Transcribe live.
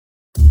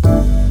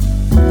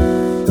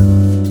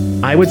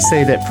I would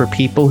say that for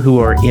people who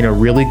are in a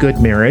really good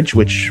marriage,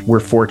 which we're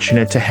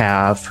fortunate to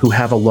have, who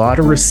have a lot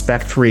of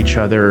respect for each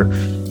other,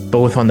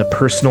 both on the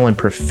personal and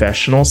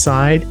professional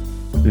side,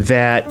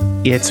 that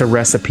it's a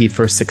recipe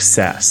for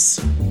success.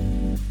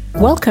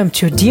 Welcome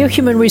to Dear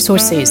Human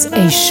Resources,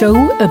 a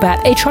show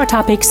about HR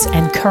topics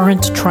and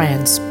current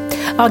trends.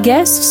 Our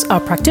guests are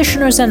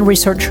practitioners and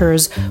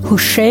researchers who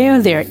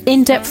share their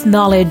in-depth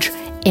knowledge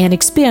and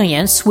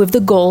experience with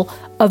the goal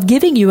of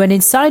giving you an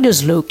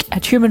insider's look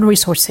at human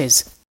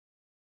resources.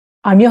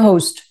 I'm your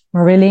host,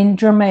 Marilyn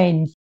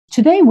Germain.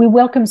 Today, we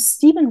welcome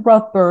Stephen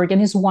Rothberg and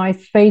his wife,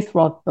 Faith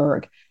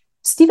Rothberg.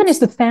 Stephen is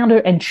the founder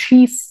and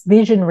chief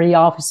visionary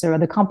officer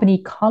of the company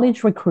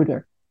College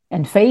Recruiter,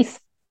 and Faith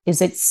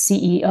is its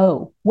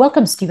CEO.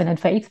 Welcome, Stephen and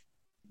Faith.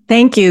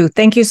 Thank you.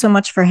 Thank you so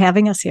much for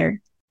having us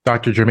here.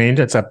 Dr. Germain,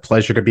 it's a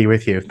pleasure to be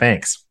with you.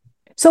 Thanks.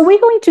 So we're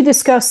going to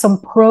discuss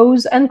some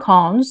pros and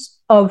cons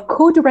of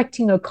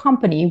co-directing a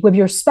company with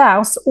your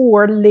spouse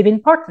or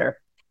live-in partner.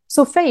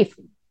 So Faith,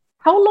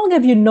 how long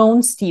have you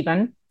known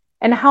Stephen,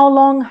 and how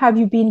long have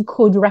you been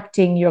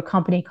co-directing your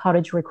company,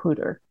 College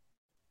Recruiter?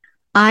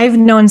 I've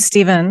known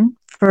Stephen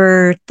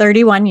for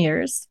 31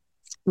 years.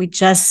 We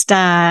just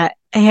had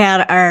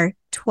our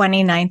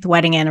 29th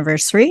wedding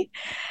anniversary,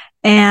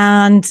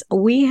 and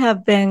we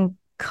have been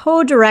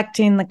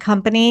co-directing the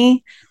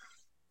company,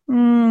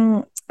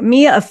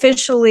 me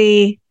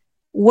officially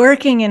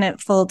working in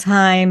it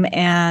full-time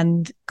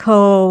and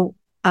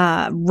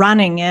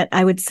running it,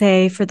 I would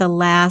say, for the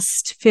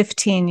last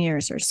 15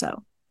 years or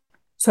so.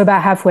 So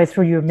about halfway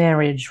through your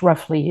marriage,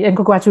 roughly. And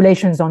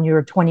congratulations on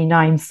your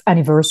 29th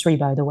anniversary,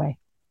 by the way.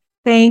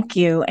 Thank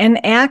you.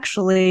 And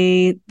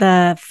actually,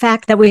 the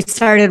fact that we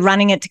started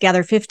running it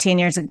together 15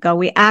 years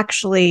ago,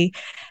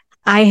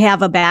 I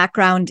have a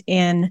background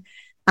in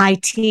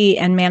IT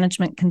and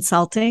management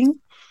consulting,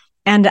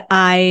 and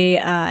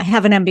I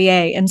have an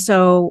MBA. And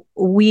so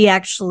we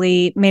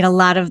actually made a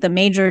lot of the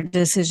major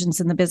decisions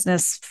in the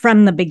business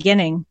from the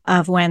beginning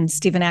of when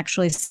Stephen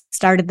actually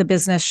started the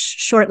business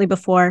shortly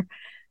before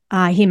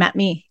he met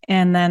me.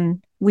 And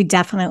then we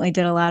definitely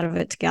did a lot of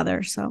it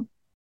together. So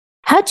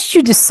how did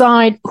you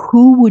decide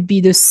who would be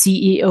the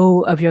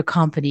CEO of your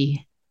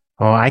company?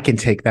 Oh, I can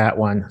take that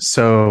one.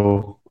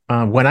 So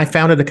when I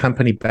founded the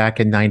company back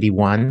in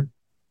 91,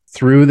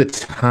 through the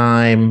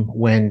time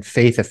when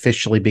Faith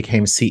officially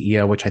became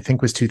CEO, which I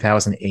think was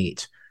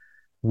 2008,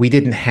 we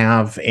didn't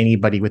have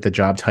anybody with the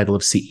job title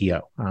of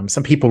CEO.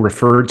 Some people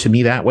referred to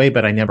me that way,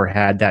 but I never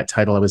had that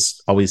title. I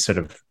was always sort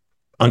of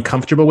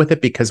uncomfortable with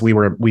it because we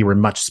were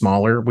much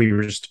smaller. We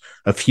were just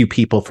a few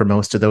people for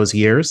most of those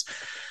years.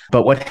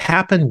 But what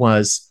happened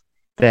was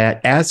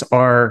that as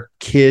our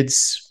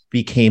kids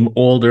became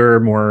older,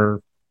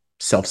 more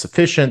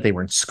self-sufficient, they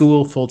were in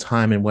school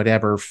full-time and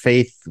whatever,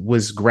 Faith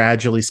was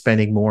gradually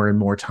spending more and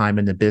more time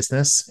in the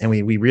business. And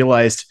we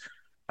realized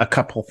a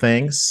couple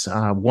things.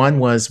 One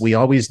was we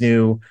always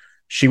knew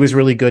she was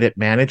really good at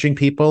managing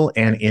people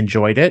and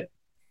enjoyed it.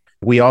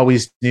 We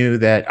always knew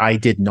that I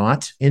did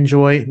not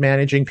enjoy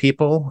managing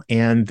people.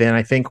 And then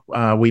I think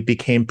we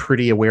became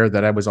pretty aware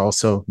that I was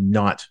also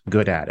not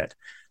good at it.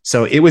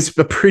 So it was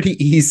a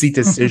pretty easy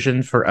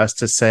decision for us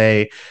to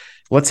say,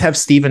 let's have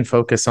Stephen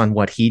focus on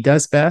what he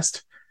does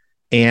best,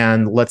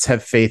 and let's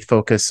have Faith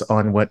focus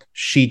on what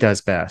she does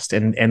best.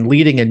 And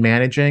leading and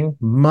managing,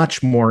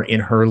 much more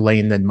in her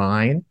lane than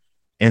mine.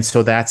 And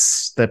so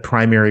that's the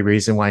primary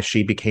reason why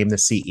she became the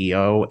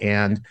CEO.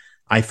 And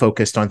I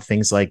focused on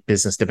things like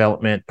business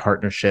development,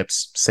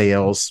 partnerships,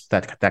 sales,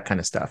 that kind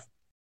of stuff.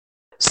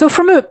 So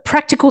from a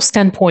practical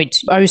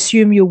standpoint, I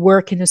assume you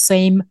work in the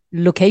same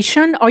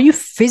location. Are you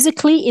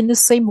physically in the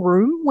same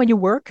room when you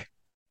work?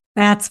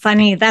 That's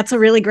funny. That's a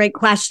really great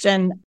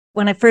question.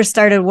 When I first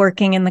started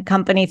working in the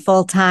company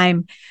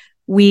full-time,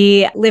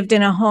 we lived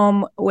in a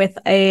home with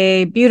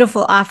a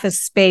beautiful office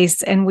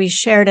space, and we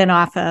shared an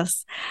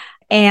office.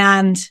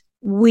 And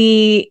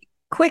we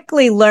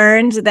quickly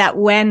learned that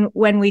when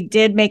we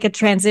did make a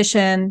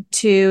transition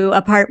to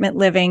apartment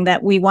living,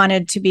 that we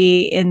wanted to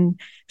be in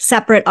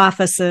separate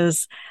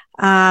offices.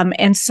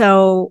 And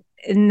so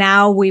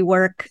now we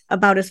work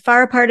about as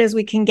far apart as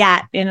we can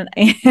get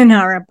in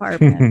our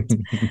apartment.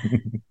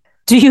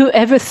 Do you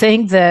ever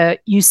think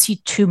that you see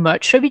too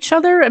much of each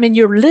other? I mean,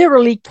 you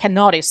literally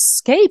cannot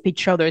escape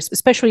each other,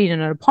 especially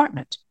in an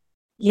apartment.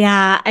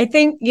 Yeah, I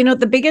think,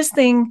 the biggest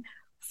thing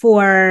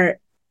for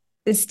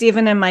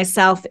Stephen and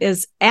myself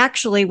is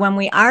actually when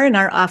we are in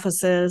our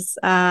offices,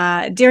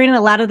 during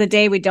a lot of the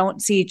day, we don't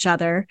see each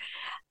other.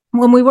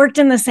 When we worked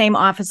in the same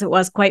office, it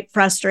was quite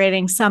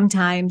frustrating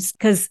sometimes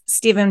because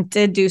Stephen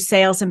did do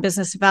sales and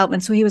business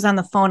development. So he was on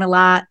the phone a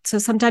lot. So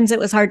sometimes it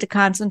was hard to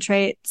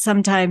concentrate.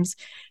 Sometimes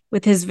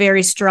with his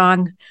very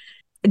strong,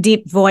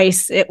 deep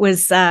voice, it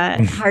was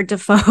hard to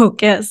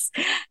focus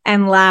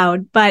and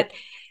loud. But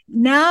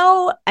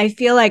now I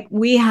feel like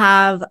we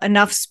have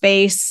enough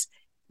space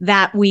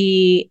that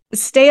we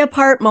stay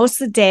apart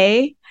most of the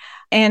day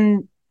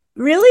and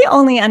really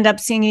only end up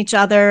seeing each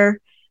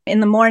other in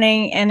the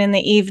morning and in the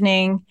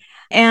evening.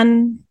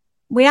 And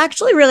we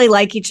actually really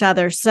like each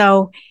other.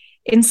 So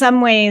in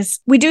some ways,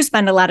 we do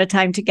spend a lot of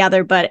time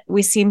together, but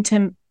we seem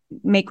to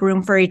make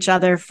room for each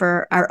other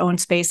for our own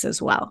space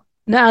as well.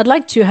 Now, I'd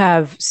like to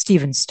have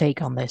Stephen's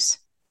take on this.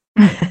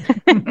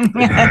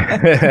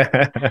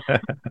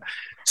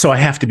 So I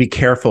have to be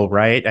careful,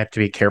 right? I have to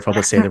be careful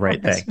to say the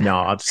right thing.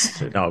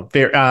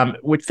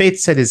 What Faith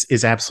said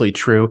is absolutely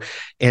true.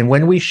 And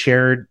when we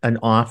shared an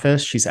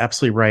office, she's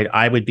absolutely right.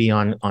 I would be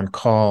on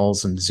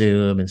calls and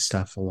Zoom and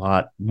stuff a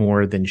lot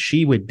more than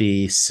she would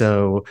be.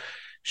 So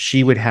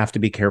she would have to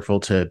be careful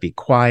to be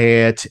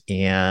quiet.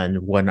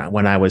 And when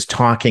I was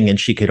talking and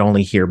she could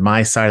only hear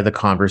my side of the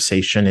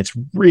conversation, it's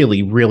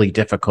really, really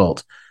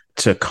difficult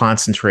to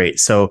concentrate.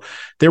 So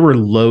there were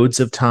loads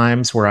of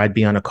times where I'd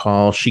be on a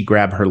call, she'd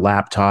grab her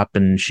laptop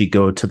and she'd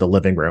go to the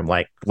living room,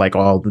 like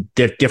all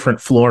the different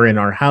floor in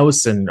our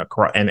house and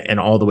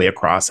all the way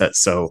across it,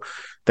 so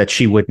that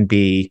she wouldn't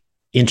be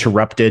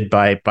interrupted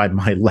by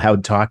my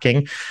loud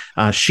talking.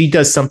 She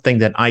does something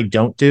that I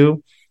don't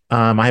do.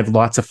 I have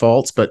lots of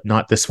faults, but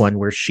not this one,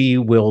 where she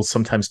will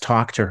sometimes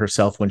talk to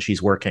herself when she's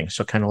working.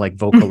 She'll kind of like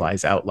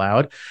vocalize out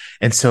loud.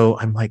 And so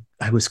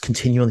I was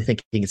continually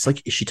thinking, it's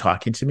like, is she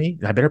talking to me?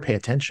 I better pay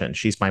attention.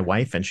 She's my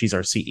wife and she's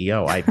our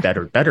CEO. I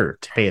better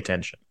to pay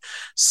attention.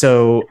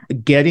 So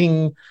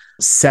getting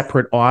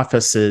separate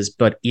offices,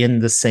 but in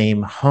the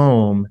same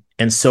home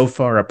and so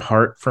far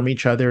apart from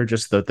each other,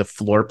 just the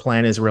floor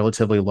plan is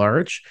relatively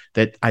large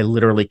that I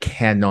literally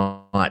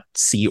cannot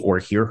see or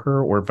hear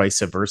her, or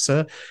vice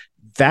versa.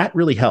 That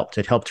really helped.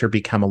 It helped her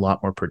become a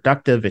lot more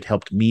productive. It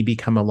helped me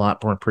become a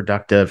lot more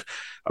productive.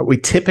 We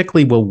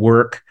typically will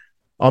work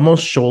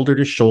almost shoulder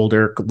to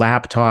shoulder,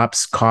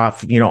 laptops,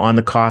 coffee, on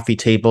the coffee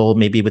table,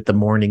 maybe with the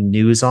morning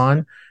news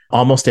on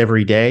almost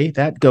every day.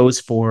 That goes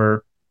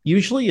for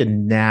usually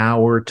an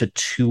hour to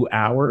 2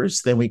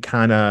 hours. Then we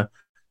kind of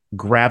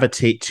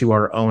gravitate to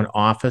our own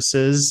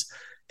offices,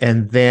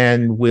 and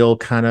then we'll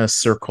kind of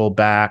circle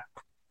back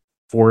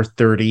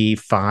 4:30,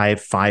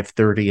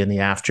 5:30 in the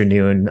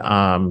afternoon,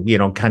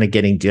 kind of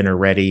getting dinner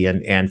ready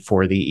and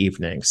for the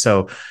evening.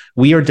 So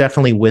we are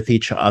definitely with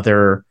each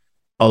other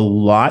a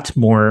lot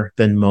more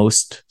than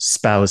most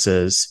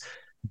spouses,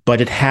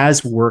 but it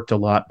has worked a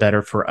lot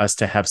better for us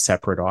to have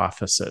separate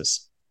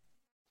offices.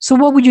 So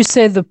what would you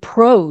say the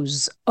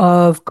pros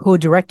of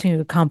co-directing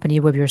a company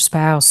with your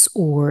spouse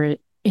or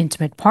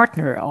intimate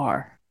partner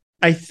are?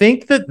 I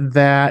think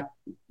that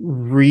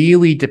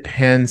really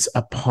depends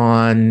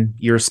upon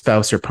your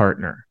spouse or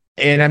partner.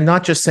 And I'm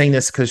not just saying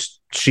this because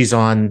she's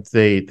on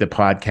the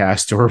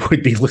podcast or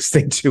would be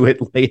listening to it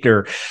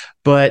later,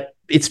 but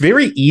it's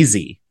very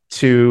easy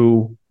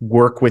to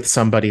work with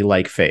somebody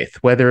like Faith,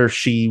 whether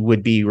she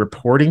would be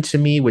reporting to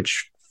me,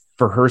 which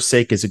for her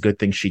sake is a good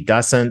thing she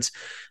doesn't,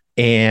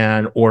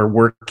 or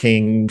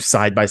working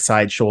side by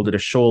side, shoulder to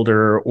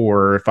shoulder,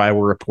 or if I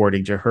were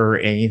reporting to her,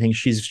 anything.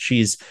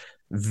 She's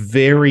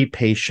very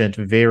patient,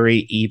 very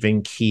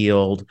even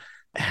keeled,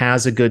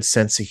 has a good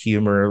sense of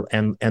humor,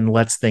 and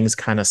lets things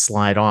kind of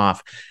slide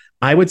off.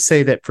 I would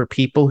say that for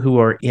people who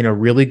are in a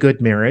really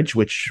good marriage,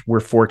 which we're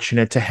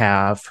fortunate to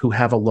have, who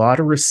have a lot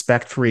of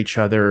respect for each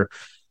other,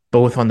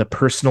 both on the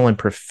personal and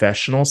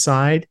professional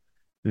side,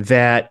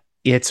 that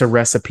it's a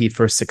recipe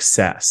for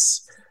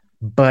success.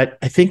 But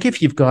I think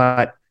if you've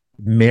got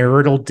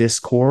marital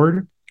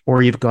discord,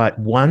 or you've got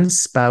one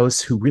spouse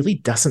who really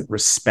doesn't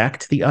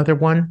respect the other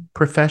one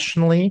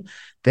professionally,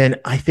 then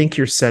I think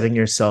you're setting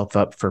yourself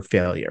up for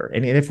failure.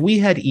 And if we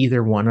had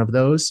either one of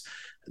those,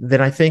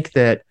 then I think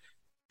that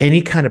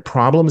any kind of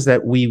problems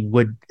that we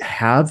would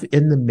have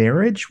in the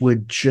marriage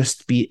would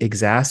just be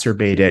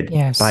exacerbated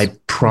by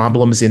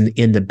problems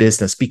in the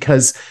business,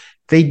 because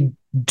they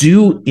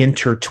do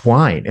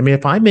intertwine. I mean,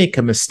 if I make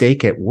a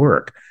mistake at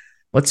work,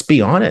 let's be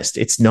honest,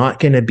 it's not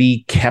going to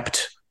be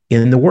kept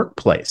in the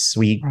workplace.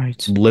 We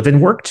live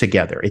and work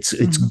together.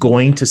 It's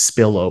going to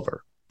spill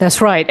over.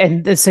 That's right.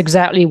 And that's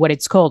exactly what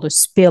it's called, a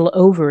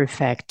spillover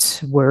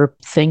effect, where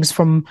things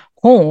from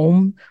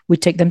home, we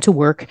take them to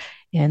work,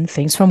 and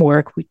things from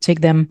work, we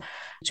take them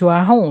to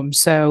our home.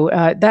 So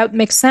that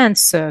makes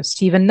sense,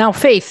 Stephen. Now,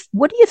 Faith,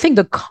 what do you think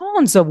the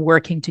cons of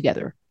working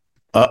together?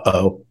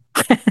 Uh-oh.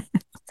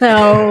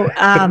 So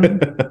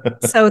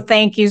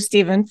thank you,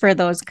 Stephen, for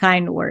those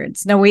kind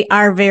words. No, we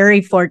are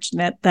very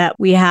fortunate that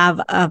we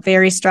have a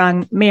very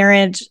strong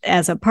marriage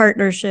as a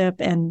partnership,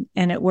 and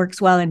it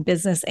works well in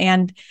business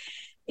and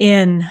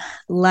in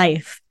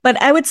life. But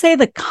I would say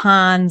the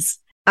cons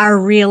are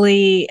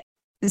really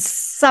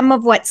some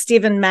of what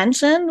Stephen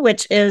mentioned,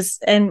 which is,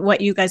 and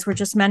what you guys were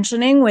just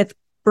mentioning, with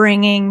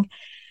bringing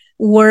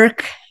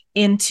work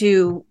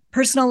into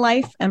personal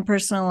life and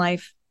personal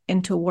life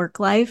into work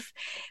life.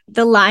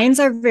 The lines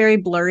are very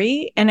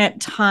blurry, and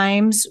at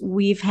times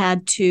we've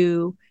had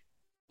to,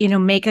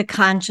 make a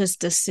conscious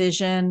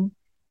decision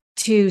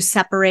to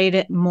separate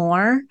it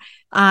more,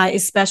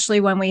 especially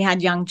when we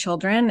had young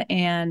children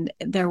and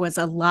there was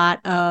a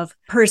lot of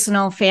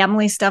personal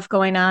family stuff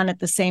going on at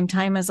the same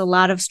time as a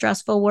lot of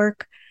stressful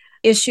work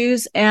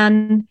issues.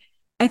 And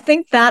I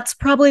think that's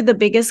probably the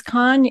biggest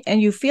con.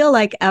 And you feel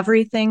like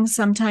everything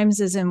sometimes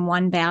is in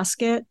one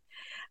basket.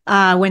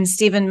 When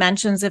Stephen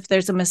mentions if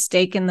there's a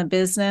mistake in the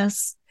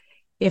business,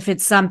 if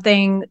it's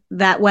something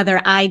that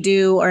whether I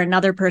do or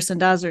another person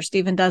does or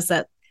Stephen does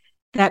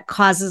that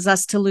causes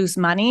us to lose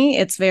money,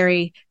 it's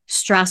very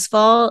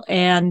stressful.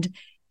 And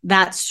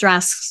that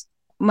stress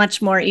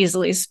much more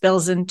easily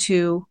spills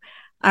into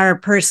our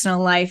personal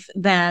life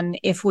than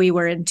if we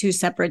were in two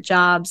separate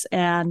jobs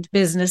and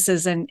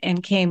businesses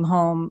and came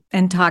home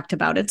and talked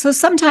about it. So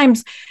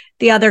sometimes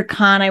the other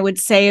con I would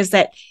say is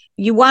that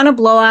you want to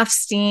blow off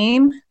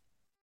steam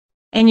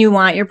and you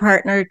want your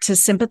partner to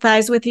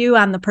sympathize with you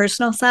on the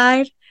personal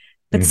side.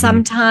 But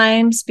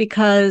sometimes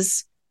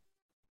because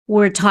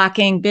we're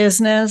talking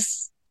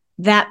business,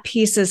 that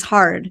piece is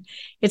hard.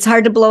 It's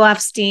hard to blow off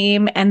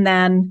steam. And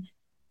then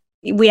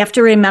we have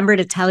to remember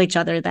to tell each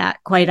other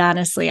that, quite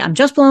honestly, I'm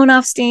just blowing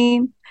off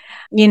steam,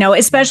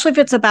 especially if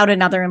it's about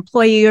another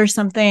employee or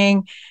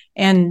something.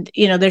 And,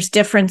 there's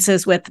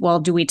differences with, well,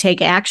 do we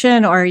take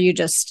action or are you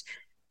just,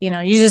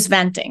 you're just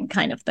venting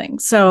kind of thing.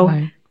 So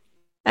right.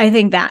 I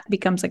think that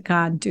becomes a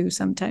con too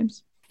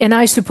sometimes. And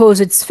I suppose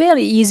it's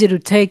fairly easy to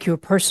take your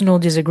personal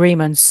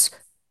disagreements,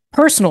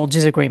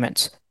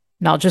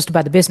 not just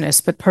about the business,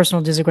 but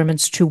personal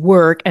disagreements to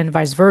work and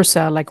vice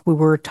versa, like we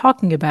were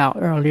talking about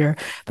earlier.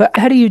 But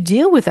how do you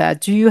deal with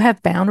that? Do you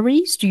have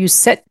boundaries? Do you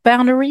set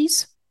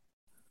boundaries?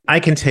 I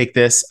can take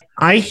this.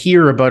 I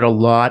hear about a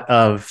lot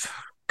of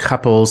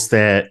couples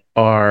that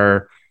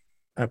are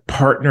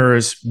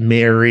partners,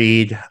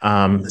 married,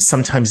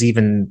 sometimes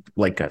even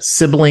like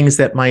siblings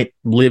that might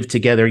live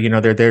together.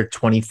 They're there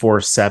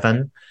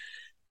 24/7.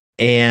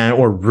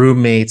 Or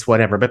roommates,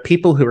 whatever, but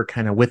people who are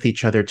kind of with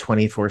each other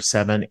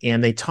 24/7.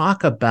 And they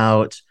talk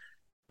about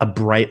a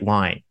bright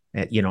line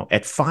at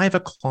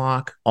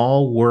 5:00,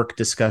 all work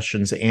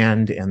discussions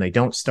end and they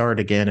don't start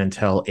again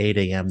until 8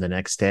 a.m. the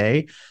next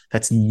day.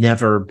 That's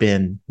never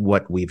been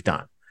what we've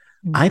done.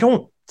 I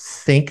don't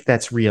think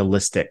that's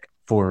realistic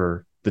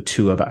for the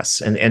two of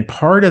us. And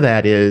part of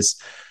that is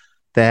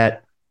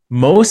that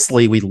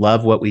mostly we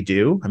love what we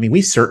do. I mean,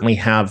 we certainly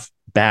have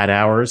bad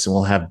hours and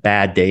we'll have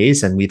bad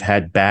days, and we've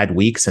had bad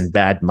weeks and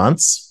bad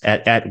months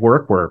at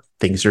work where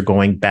things are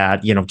going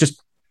bad,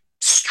 just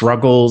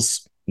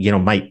struggles,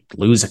 might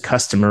lose a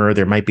customer.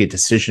 There might be a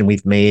decision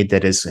we've made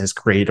that has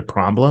created a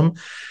problem,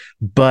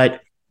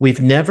 but we've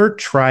never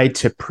tried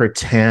to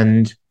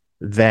pretend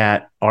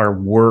that our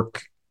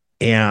work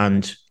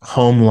and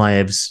home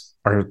lives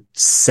are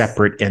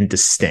separate and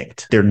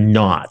distinct. They're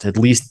not, at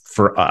least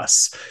for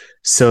us.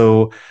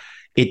 So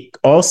it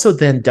also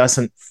then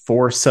doesn't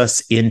force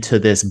us into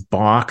this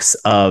box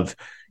of,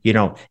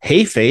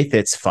 hey, Faith,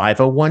 it's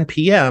 5:01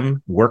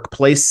 p.m.,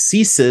 workplace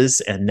ceases,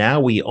 and now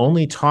we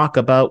only talk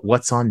about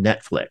what's on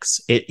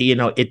Netflix.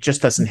 It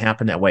just doesn't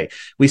happen that way.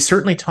 We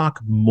certainly talk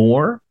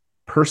more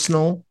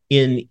personal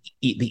in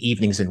the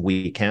evenings and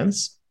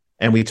weekends,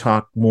 and we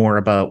talk more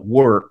about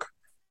work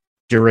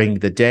during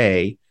the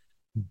day,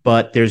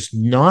 but there's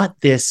not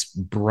this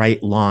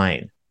bright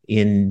line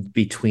in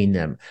between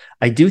them.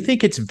 I do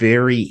think it's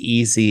very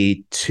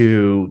easy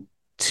to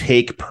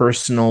take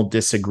personal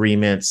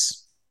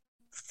disagreements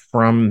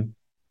from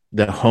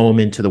the home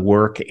into the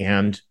work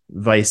and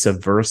vice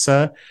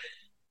versa.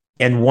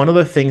 And one of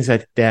the things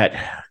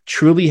that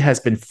truly has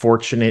been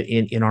fortunate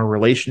in our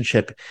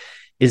relationship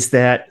is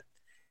that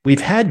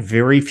we've had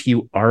very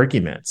few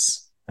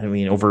arguments. I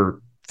mean,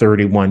 over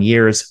 31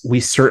 years, we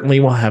certainly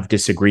will have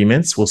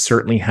disagreements. We'll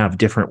certainly have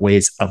different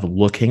ways of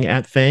looking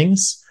at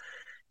things.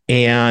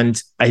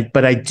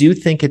 But I do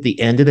think at the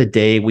end of the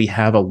day, we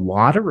have a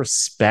lot of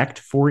respect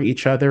for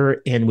each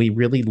other and we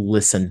really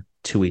listen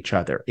to each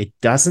other. It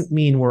doesn't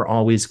mean we're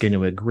always going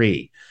to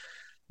agree,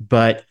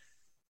 but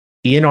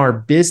in our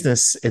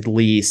business, at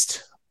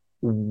least,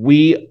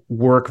 we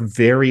work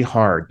very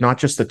hard, not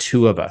just the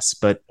two of us,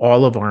 but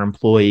all of our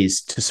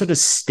employees to sort of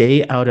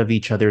stay out of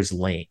each other's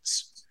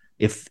lanes.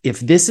 If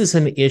this is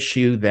an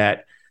issue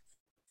that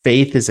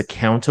Faith is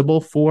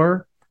accountable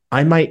for,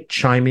 I might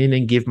chime in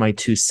and give my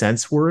 2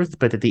 cents worth,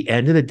 but at the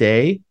end of the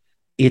day,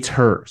 it's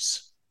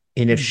hers.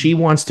 And if she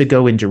wants to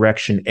go in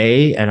direction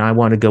A and I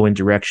want to go in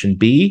direction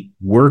B,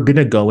 we're going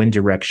to go in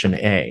direction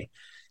A.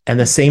 And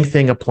the same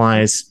thing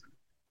applies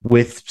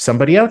with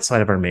somebody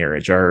outside of our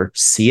marriage, our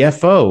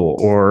CFO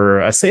or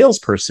a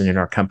salesperson in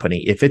our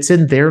company. If it's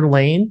in their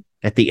lane,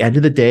 at the end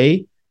of the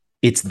day,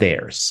 it's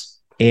theirs.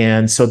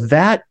 And so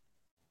that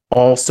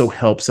also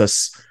helps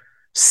us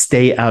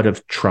stay out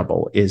of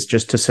trouble, is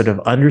just to sort of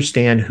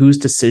understand whose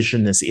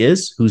decision this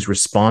is, who's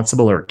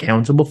responsible or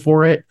accountable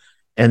for it.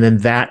 And then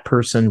that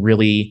person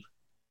really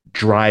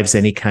drives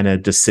any kind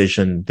of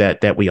decision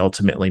that we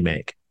ultimately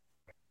make.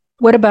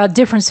 What about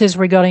differences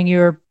regarding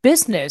your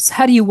business?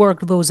 How do you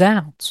work those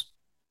out?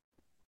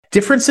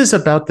 Differences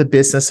about the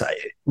business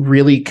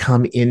really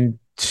come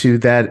into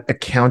that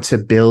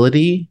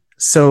accountability.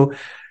 So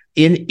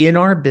in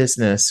our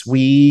business,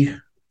 we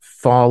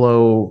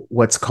follow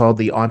what's called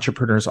the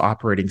Entrepreneur's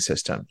Operating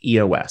System,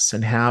 EOS,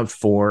 and have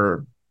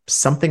for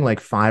something like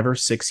 5 or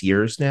 6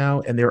 years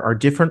now. And there are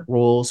different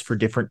roles for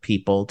different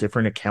people,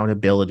 different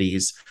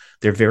accountabilities.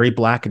 They're very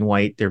black and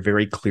white. They're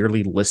very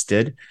clearly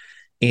listed.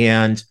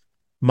 And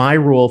My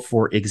role,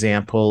 for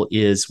example,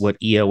 is what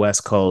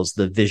EOS calls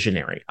the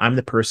visionary. I'm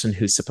the person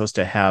who's supposed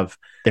to have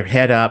their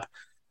head up,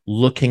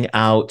 looking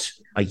out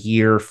a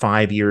year,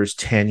 5 years,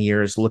 10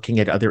 years, looking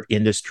at other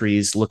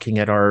industries, looking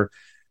at our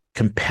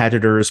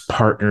competitors,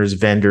 partners,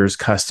 vendors,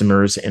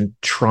 customers, and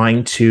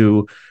trying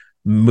to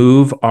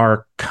move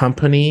our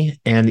company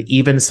and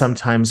even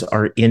sometimes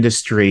our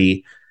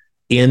industry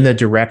in the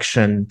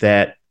direction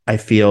that I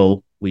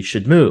feel we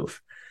should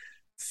move.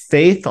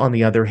 Faith, on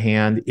the other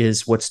hand,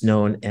 is what's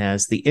known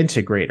as the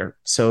integrator.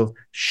 So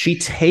she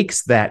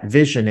takes that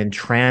vision and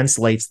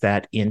translates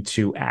that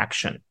into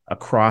action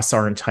across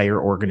our entire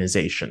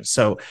organization.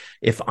 So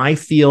if I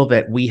feel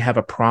that we have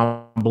a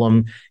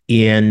problem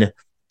in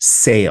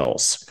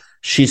sales,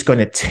 she's going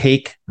to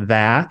take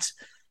that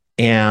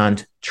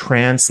and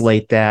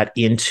translate that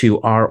into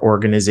our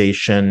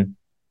organization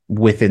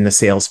within the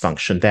sales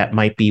function. That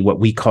might be what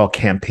we call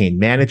campaign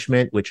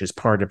management, which is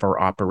part of our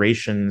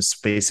operations,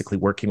 basically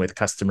working with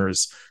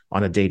customers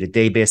on a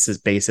day-to-day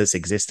basis,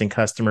 existing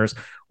customers,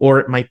 or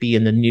it might be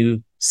in the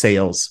new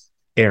sales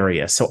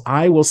area. So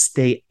I will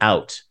stay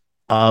out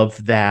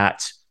of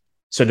that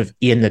sort of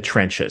in the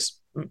trenches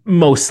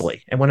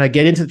mostly. And when I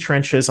get into the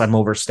trenches, I'm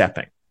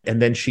overstepping.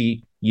 And then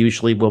she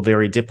usually will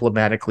very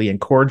diplomatically and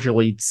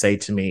cordially say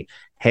to me,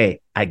 "Hey,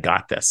 I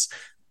got this."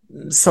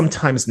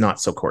 Sometimes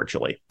not so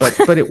cordially,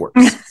 but it works.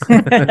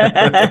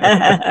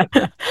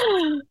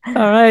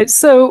 All right.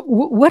 So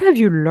what have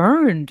you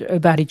learned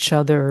about each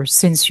other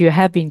since you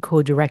have been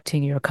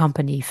co-directing your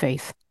company,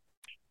 Faith?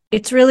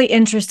 It's really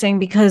interesting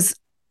because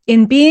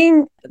in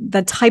being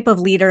the type of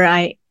leader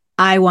I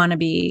want to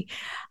be,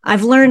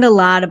 I've learned a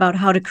lot about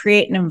how to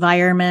create an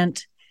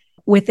environment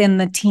within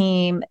the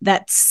team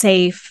that's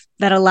safe,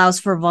 that allows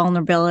for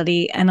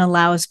vulnerability and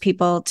allows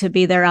people to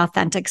be their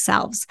authentic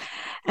selves.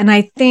 And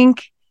I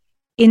think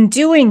in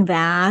doing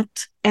that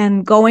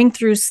and going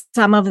through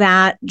some of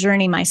that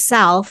journey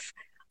myself,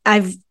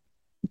 I've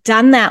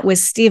done that with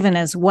Stephen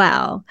as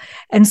well.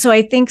 And so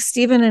I think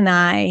Stephen and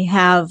I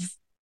have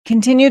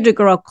continued to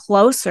grow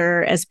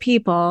closer as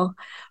people,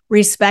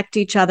 respect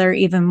each other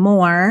even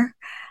more,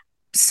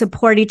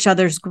 support each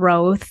other's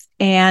growth.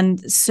 And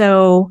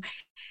so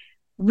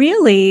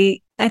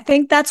really, I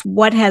think that's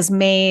what has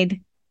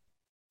made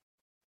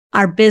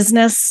our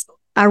business,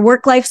 our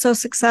work life so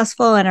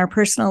successful and our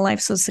personal life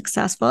so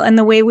successful, and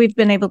the way we've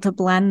been able to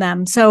blend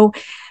them. So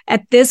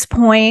at this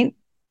point,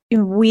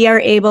 we are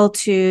able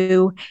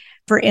to,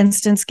 for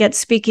instance, get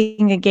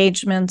speaking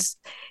engagements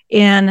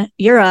in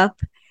Europe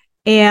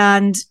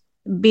and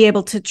be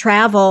able to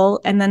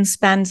travel and then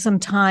spend some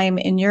time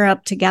in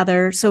Europe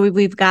together. So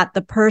we've got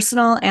the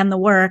personal and the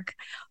work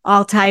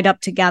all tied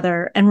up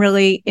together and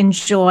really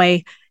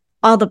enjoy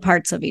all the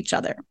parts of each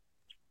other.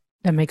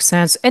 That makes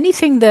sense.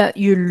 Anything that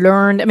you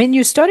learned? I mean,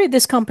 you started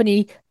this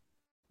company,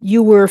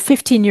 you were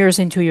 15 years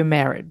into your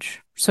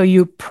marriage. So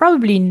you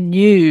probably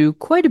knew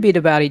quite a bit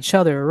about each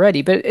other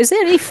already. But is there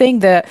anything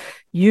that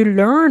you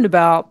learned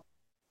about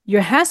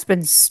your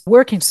husband's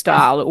working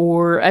style,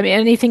 or I mean,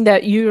 anything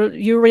that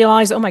you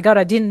realized, oh my God,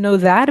 I didn't know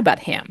that about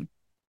him?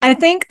 I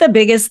think the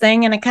biggest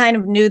thing, and I kind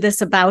of knew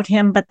this about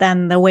him, but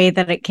then the way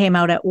that it came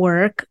out at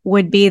work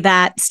would be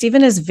that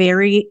Stephen is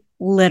very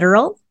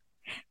literal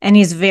and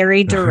he's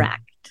very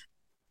direct.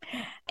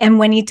 And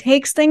when he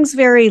takes things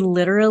very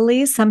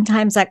literally,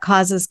 sometimes that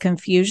causes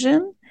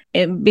confusion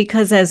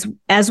because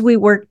as we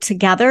work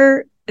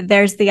together,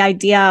 there's the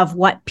idea of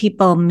what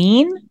people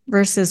mean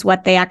versus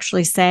what they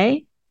actually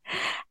say.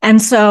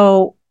 And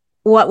so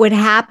what would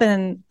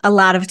happen a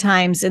lot of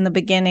times in the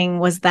beginning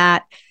was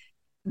that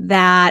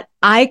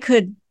I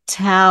could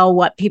tell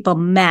what people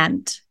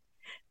meant,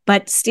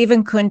 but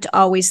Stephen couldn't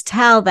always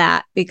tell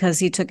that because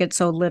he took it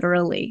so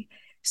literally.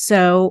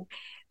 So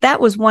that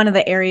was one of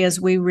the areas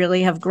we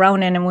really have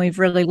grown in, and we've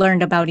really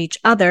learned about each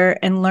other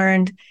and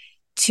learned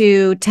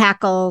to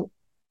tackle,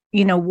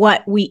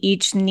 what we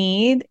each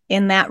need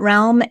in that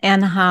realm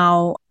and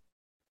how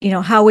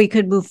we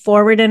could move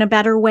forward in a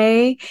better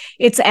way.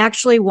 It's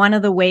actually one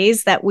of the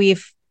ways that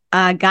we've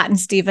gotten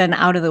Stephen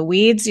out of the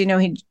weeds.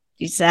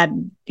 He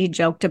said he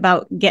joked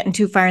about getting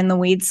too far in the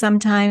weeds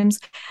sometimes.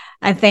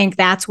 I think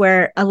that's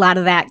where a lot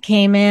of that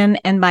came in.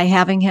 And by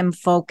having him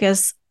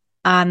focus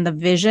on the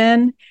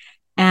vision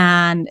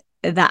and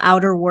the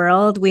outer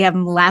world, we have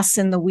him less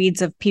in the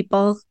weeds of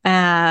people,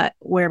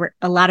 where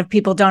a lot of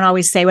people don't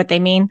always say what they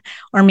mean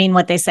or mean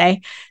what they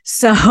say.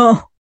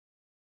 So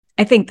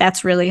I think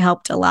that's really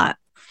helped a lot.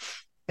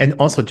 And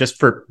also, just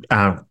for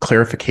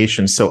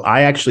clarification, so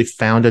I actually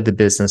founded the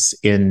business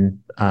in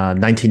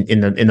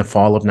the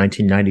fall of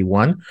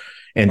 1991,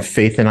 and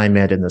Faith and I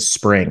met in the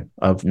spring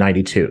of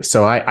 92.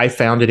 So I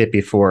founded it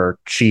before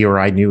she or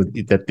I knew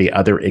that the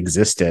other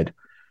existed,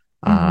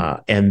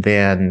 and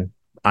then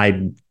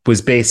I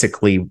was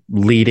basically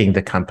leading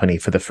the company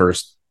for the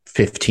first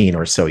 15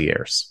 or so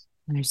years.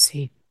 I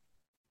see.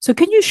 So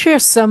can you share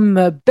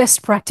some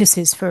best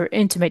practices for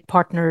intimate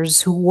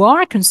partners who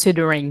are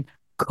considering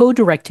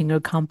co-directing a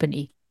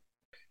company?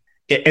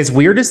 As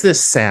weird as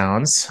this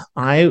sounds,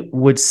 I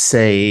would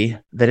say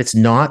that it's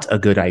not a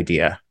good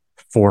idea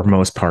for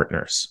most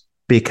partners.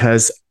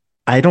 because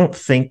I don't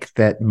think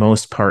that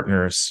most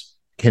partners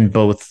can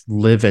both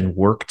live and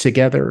work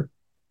together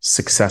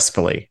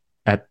successfully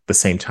at the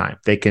same time.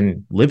 They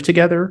can live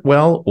together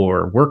well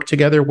or work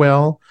together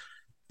well,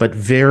 but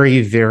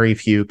very, very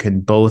few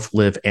can both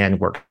live and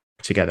work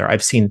together.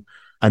 I've seen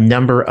a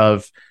number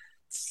of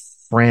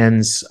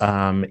friends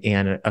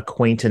and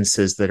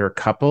acquaintances that are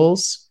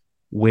couples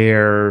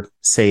where,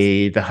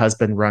 say, the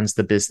husband runs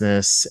the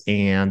business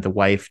and the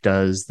wife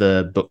does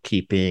the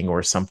bookkeeping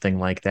or something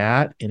like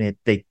that, and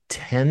they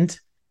tend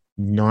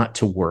not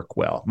to work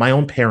well. My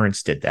own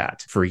parents did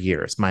that for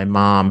years. My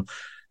mom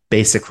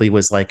basically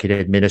was like an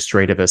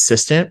administrative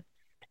assistant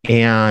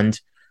and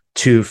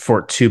to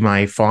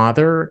my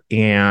father.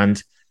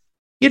 And,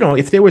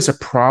 if there was a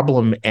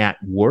problem at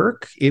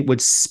work, it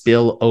would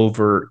spill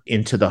over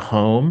into the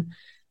home.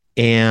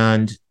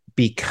 And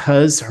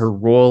because her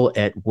role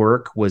at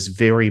work was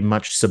very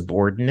much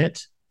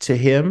subordinate to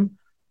him,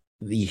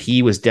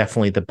 he was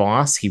definitely the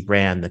boss. He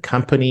ran the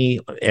company.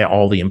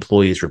 All the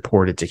employees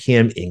reported to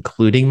him,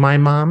 including my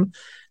mom.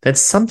 That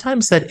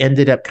sometimes that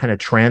ended up kind of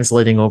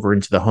translating over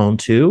into the home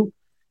too.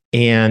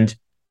 And,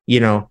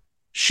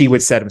 she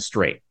would set him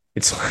straight.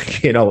 It's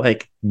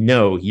like,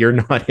 no, you're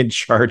not in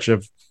charge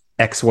of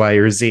X, Y,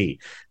 or Z.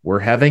 We're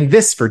having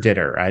this for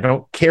dinner. I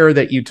don't care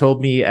that you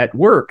told me at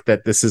work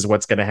that this is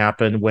what's going to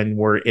happen. When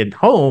we're in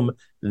home,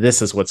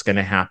 this is what's going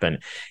to happen.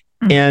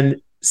 Mm-hmm.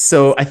 And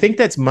so I think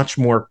that's much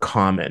more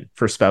common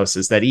for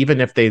spouses, that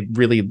even if they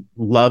really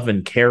love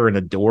and care and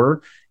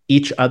adore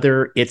each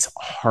other, it's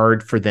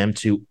hard for them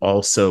to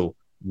also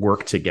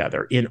work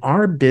together. In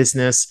our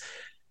business,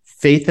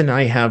 Faith and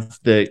I have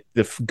the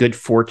good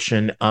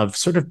fortune of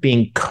sort of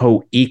being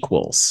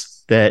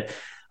co-equals, that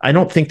I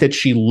don't think that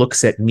she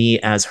looks at me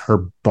as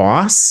her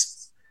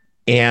boss,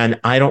 and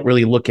I don't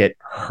really look at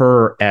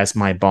her as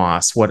my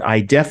boss. What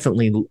I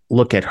definitely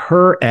look at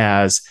her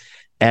as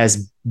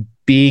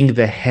being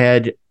the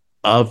head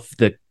of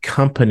the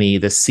company,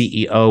 the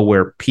CEO,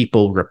 where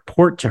people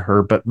report to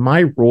her. But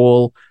my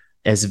role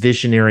as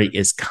visionary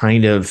is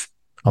kind of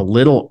a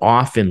little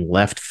off in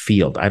left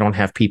field. I don't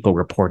have people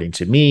reporting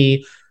to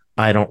me.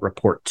 I don't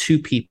report to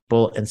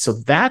people. And so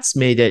that's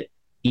made it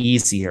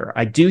easier.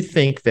 I do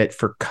think that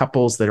for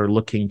couples that are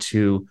looking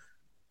to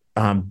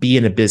be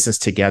in a business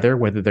together,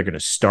 whether they're going to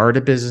start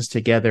a business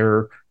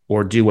together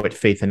or do what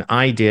Faith and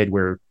I did,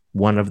 where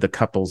one of the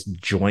couples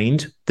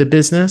joined the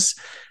business,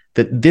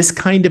 that this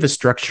kind of a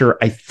structure,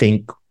 I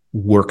think,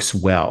 works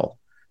well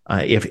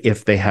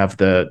if they have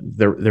the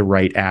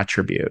right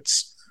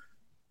attributes.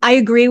 I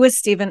agree with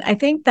Stephen. I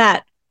think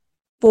that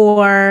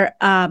for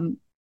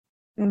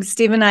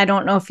Stephen, I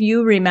don't know if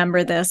you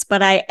remember this,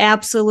 but I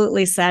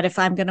absolutely said, if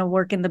I'm going to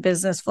work in the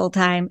business full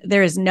time,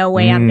 there is no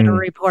way I'm going to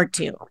report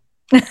to you.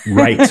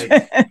 Right.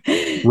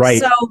 Right.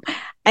 So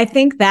I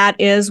think that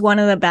is one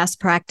of the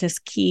best practice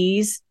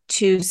keys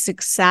to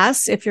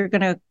success if you're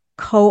going to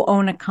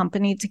co-own a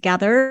company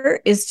together,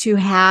 is to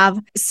have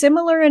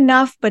similar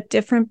enough but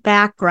different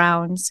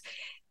backgrounds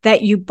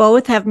that you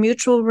both have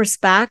mutual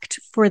respect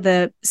for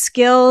the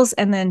skills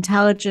and the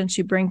intelligence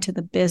you bring to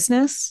the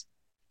business,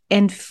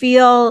 and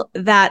feel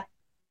that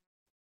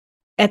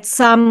at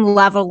some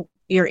level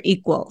you're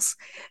equals.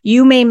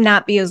 You may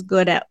not be as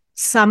good at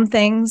some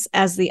things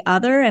as the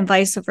other, and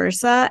vice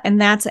versa. And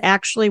that's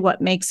actually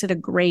what makes it a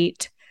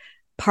great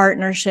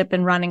partnership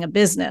in running a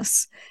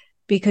business,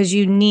 because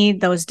you need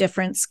those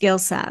different skill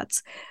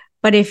sets.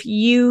 But if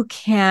you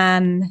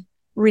can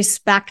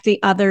respect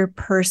the other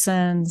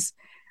person's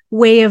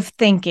way of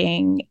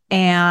thinking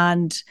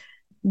and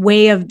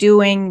way of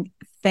doing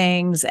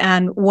things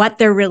and what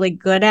they're really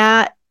good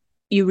at,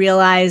 you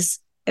realize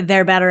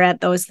they're better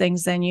at those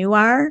things than you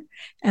are,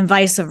 and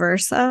vice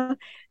versa,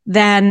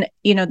 then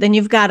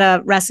you've got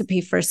a recipe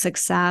for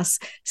success.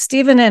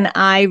 Stephen and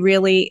I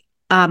really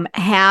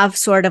have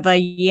sort of a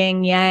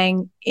yin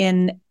yang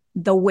in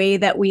the way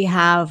that we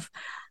have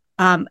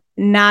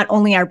not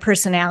only our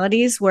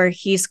personalities, where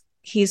he's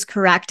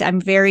correct,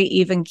 I'm very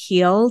even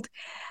keeled,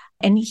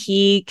 and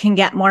he can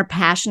get more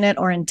passionate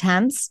or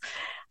intense,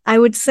 I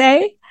would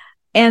say.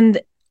 And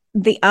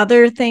the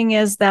other thing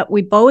is that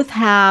we both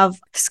have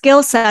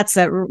skill sets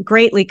that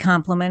greatly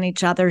complement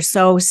each other.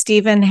 So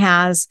Stephen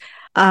has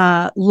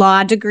a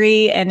law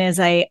degree and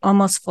is a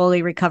almost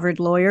fully recovered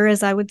lawyer,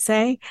 as I would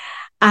say.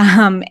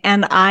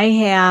 And I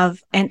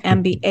have an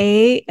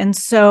MBA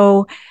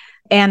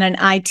and an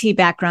IT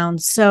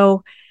background.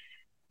 So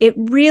it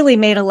really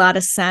made a lot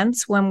of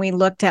sense when we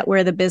looked at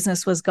where the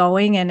business was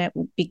going, and it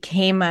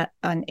became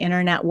an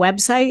internet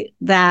website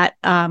that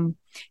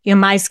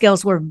my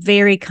skills were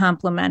very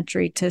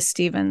complementary to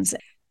Stephen's.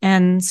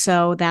 And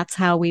so that's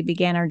how we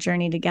began our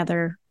journey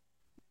together,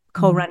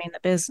 co-running the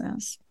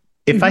business.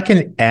 If I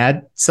can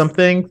add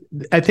something,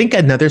 I think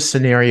another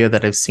scenario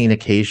that I've seen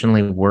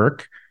occasionally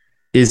work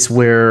is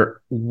where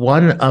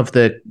one of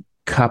the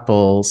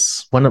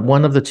couples,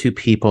 one of the two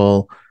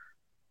people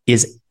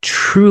is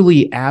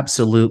truly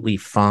absolutely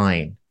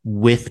fine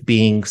with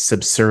being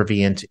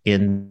subservient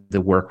in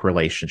the work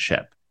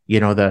relationship.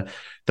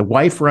 The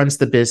wife runs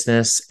the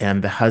business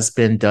and the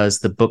husband does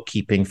the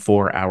bookkeeping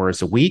 4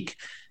 hours a week.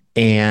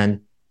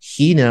 And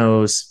he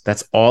knows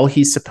that's all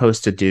he's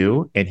supposed to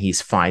do, and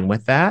he's fine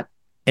with that.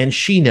 And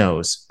she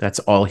knows that's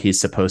all he's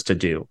supposed to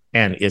do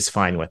and is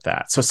fine with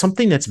that. So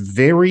something that's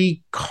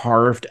very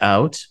carved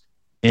out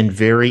and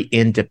very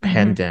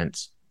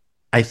independent,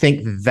 I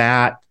think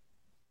that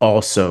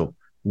also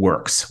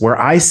works. Where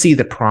I see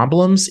the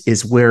problems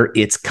is where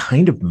it's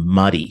kind of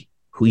muddy.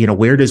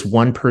 Where does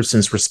one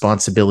person's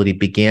responsibility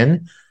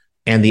begin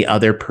and the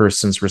other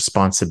person's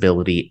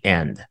responsibility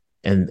end?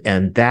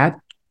 And that,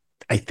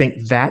 I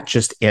think that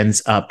just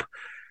ends up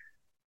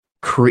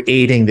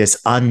creating this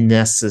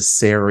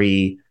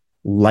unnecessary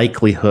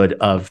likelihood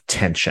of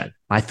tension.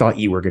 I thought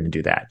you were going to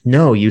do that.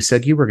 No, you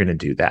said you were going to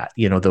do that.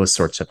 Those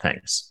sorts of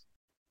things.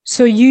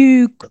 So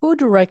you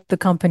co-direct the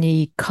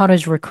company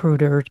Cottage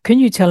Recruiter. Can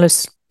you tell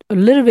us a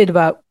little bit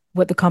about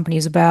what the company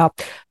is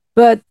about?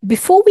 But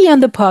before we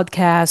end the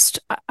podcast,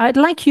 I'd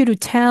like you to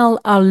tell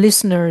our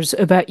listeners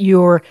about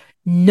your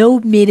no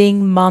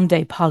meeting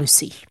Monday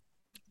policy.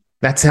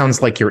 That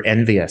sounds like you're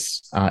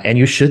envious, and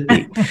you should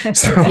be.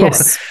 So,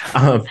 yes.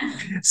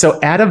 So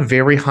at a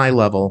very high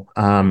level,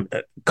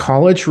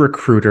 College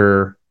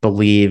Recruiter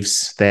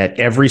believes that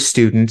every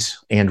student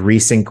and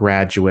recent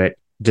graduate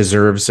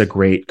deserves a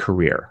great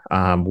career.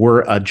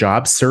 We're a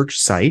job search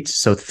site,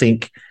 so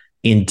think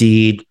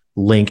Indeed,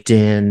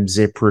 LinkedIn,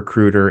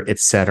 ZipRecruiter,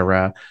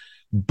 etc.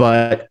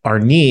 But our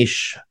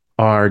niche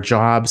are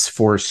jobs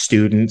for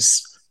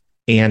students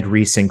and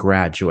recent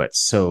graduates,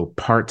 so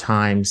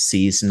part-time,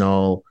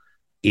 seasonal,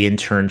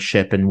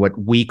 internship, and what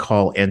we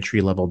call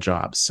entry-level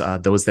jobs,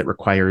 those that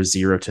require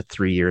 0 to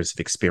 3 years of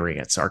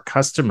experience. Our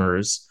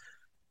customers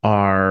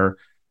are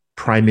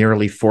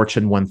primarily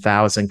Fortune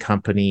 1000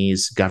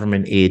 companies,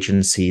 government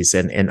agencies,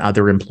 and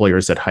other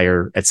employers that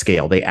hire at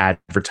scale. They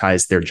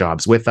advertise their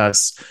jobs with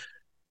us.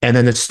 And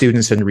then the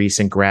students and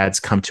recent grads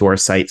come to our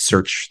site,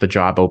 search the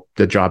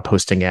job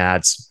posting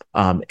ads,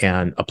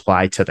 and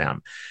apply to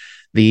them.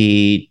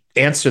 The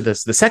answer to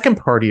the second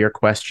part of your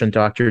question,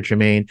 Dr.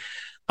 Germain,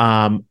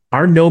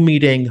 our no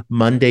meeting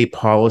Monday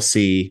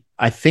policy,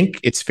 I think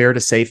it's fair to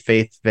say,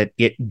 Faith, that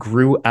it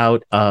grew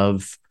out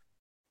of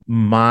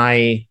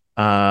my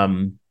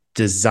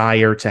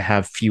desire to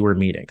have fewer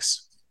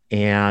meetings.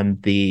 And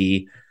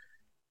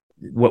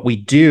what we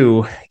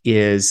do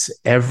is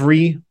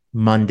every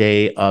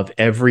Monday of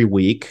every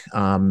week,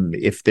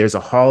 if there's a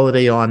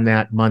holiday on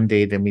that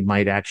Monday, then we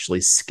might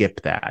actually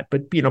skip that.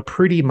 But,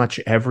 pretty much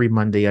every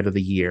Monday out of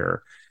the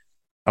year,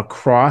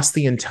 across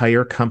the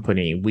entire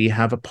company, we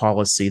have a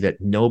policy that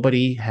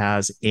nobody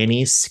has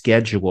any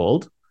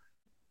scheduled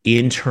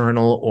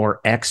internal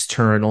or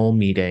external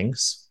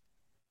meetings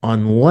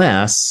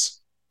unless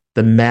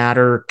the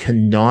matter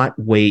cannot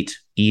wait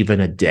even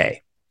a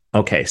day.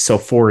 Okay, so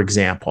for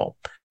example,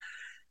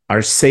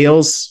 our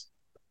sales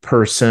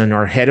person,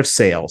 or head of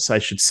sales, I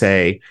should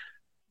say,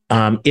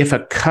 if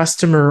a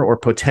customer or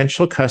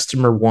potential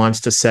customer wants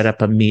to set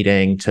up a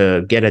meeting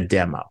to get a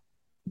demo,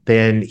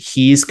 then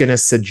he's going to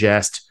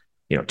suggest,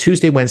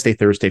 Tuesday, Wednesday,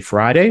 Thursday,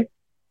 Friday.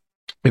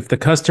 If the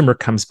customer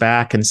comes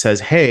back and says,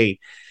 hey,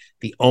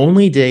 the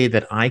only day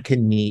that I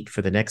can meet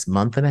for the next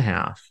month and a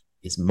half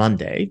is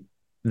Monday,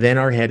 then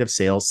our head of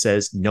sales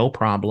says, no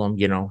problem,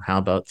 how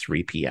about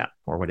 3 p.m.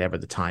 or whatever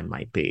the time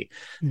might be.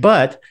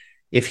 But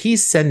if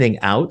he's sending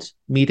out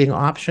meeting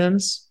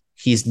options,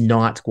 he's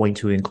not going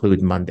to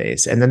include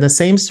Mondays. And then the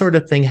same sort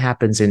of thing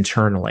happens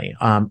internally.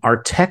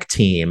 Our tech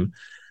team,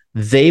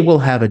 they will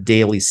have a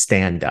daily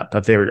stand-up,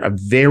 a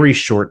very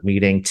short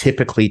meeting,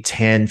 typically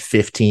 10,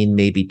 15,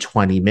 maybe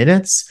 20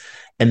 minutes.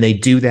 And they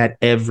do that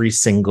every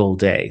single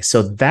day.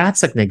 So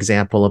that's an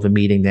example of a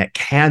meeting that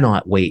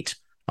cannot wait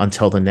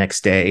until the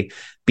next day,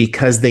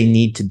 because they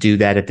need to do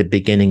that at the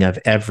beginning of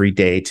every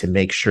day to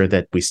make sure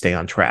that we stay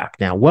on track.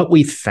 Now, what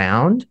we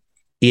found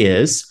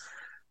is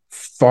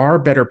far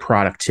better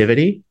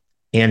productivity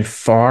and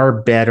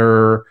far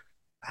better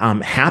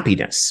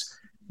happiness.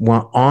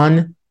 Well,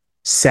 on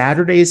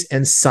Saturdays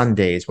and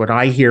Sundays, what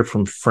I hear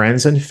from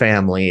friends and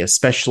family,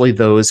 especially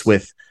those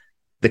with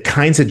the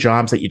kinds of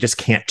jobs that you just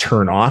can't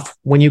turn off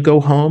when you go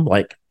home,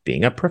 like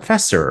being a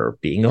professor,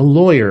 being a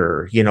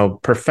lawyer,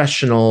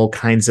 professional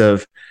kinds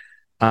of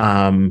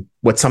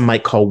what some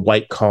might call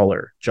white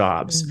collar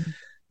jobs. Mm-hmm.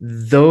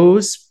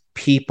 Those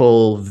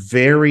people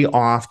very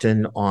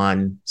often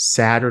on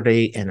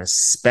Saturday and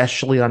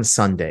especially on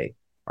Sunday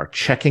are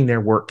checking their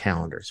work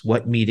calendars.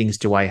 What meetings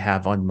do I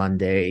have on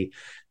Monday?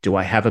 Do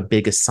I have a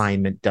big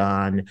assignment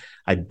done?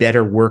 I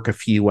better work a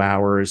few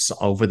hours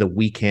over the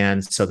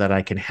weekend so that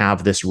I can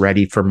have this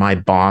ready for my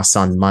boss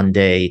on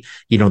Monday,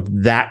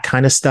 that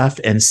kind of stuff.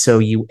 And so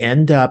you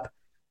end up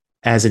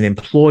as an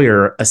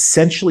employer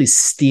essentially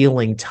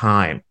stealing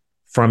time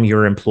from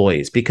your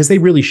employees because they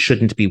really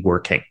shouldn't be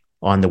working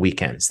on the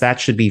weekends. That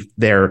should be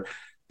their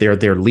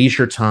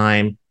leisure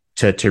time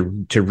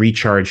to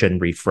recharge and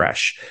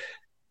refresh.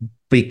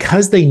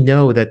 Because they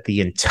know that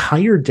the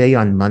entire day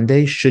on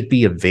Monday should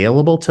be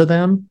available to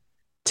them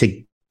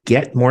to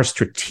get more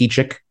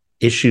strategic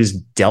issues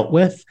dealt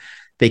with,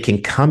 They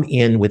can come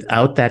in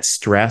without that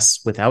stress,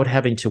 without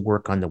having to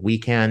work on the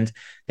weekend,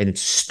 and it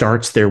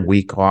starts their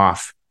week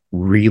off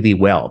really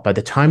well. By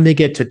the time they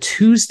get to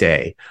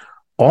Tuesday,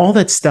 all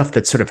that stuff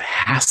that sort of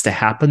has to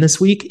happen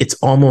this week, it's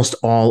almost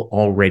all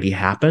already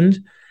happened.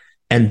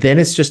 And then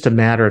it's just a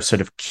matter of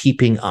sort of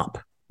keeping up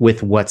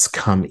with what's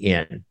come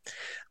in.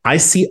 I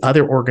see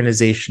other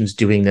organizations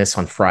doing this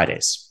on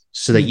Fridays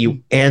so that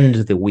you end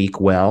the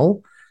week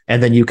well,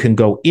 and then you can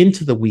go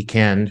into the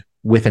weekend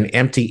with an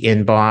empty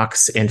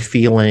inbox and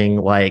feeling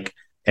like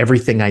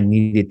everything I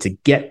needed to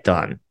get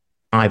done,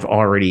 I've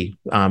already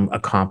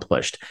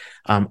accomplished.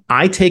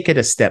 I take it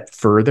a step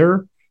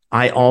further.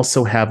 I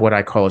also have what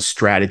I call a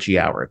strategy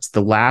hour. It's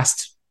the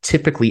last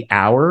typically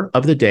hour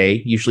of the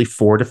day, usually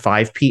 4 to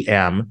 5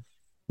 p.m.,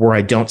 where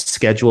I don't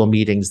schedule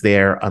meetings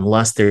there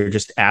unless they're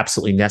just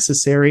absolutely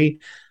necessary.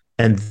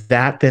 And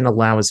that then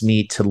allows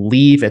me to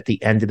leave at the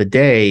end of the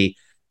day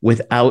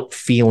without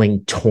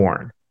feeling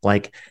torn.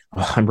 Like,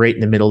 oh, I'm right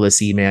in the middle of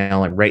this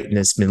email. I'm right in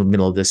this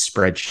middle of this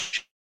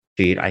spreadsheet.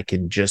 I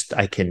can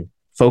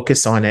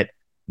focus on it,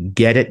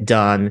 get it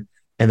done,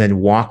 and then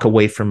walk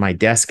away from my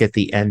desk at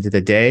the end of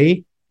the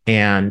day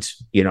and,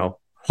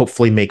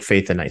 hopefully make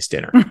Faith a nice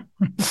dinner.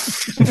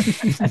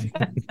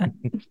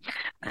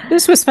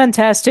 This was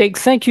fantastic.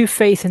 Thank you,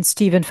 Faith and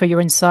Stephen, for your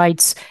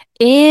insights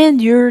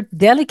and your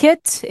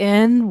delicate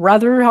and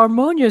rather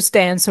harmonious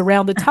dance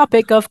around the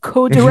topic of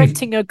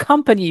co-directing a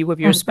company with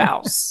your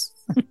spouse.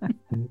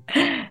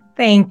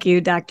 Thank you,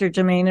 Dr.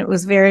 Germain. It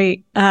was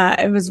very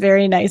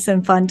nice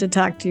and fun to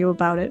talk to you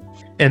about it.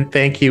 And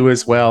thank you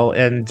as well.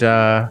 And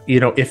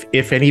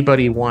if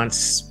anybody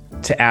wants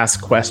to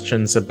ask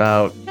questions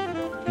about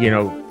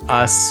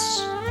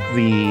us,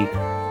 the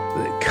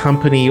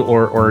company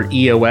or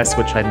EOS,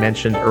 which I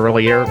mentioned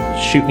earlier,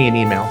 shoot me an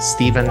email,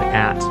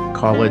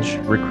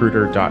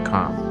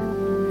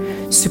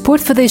 stephen@collegerecruiter.com.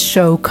 Support for this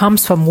show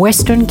comes from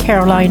Western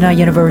Carolina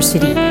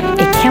University,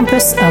 a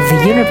campus of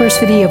the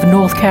University of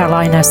North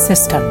Carolina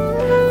system,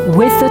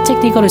 with the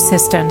technical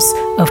assistance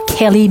of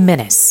Kelly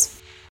Minnis.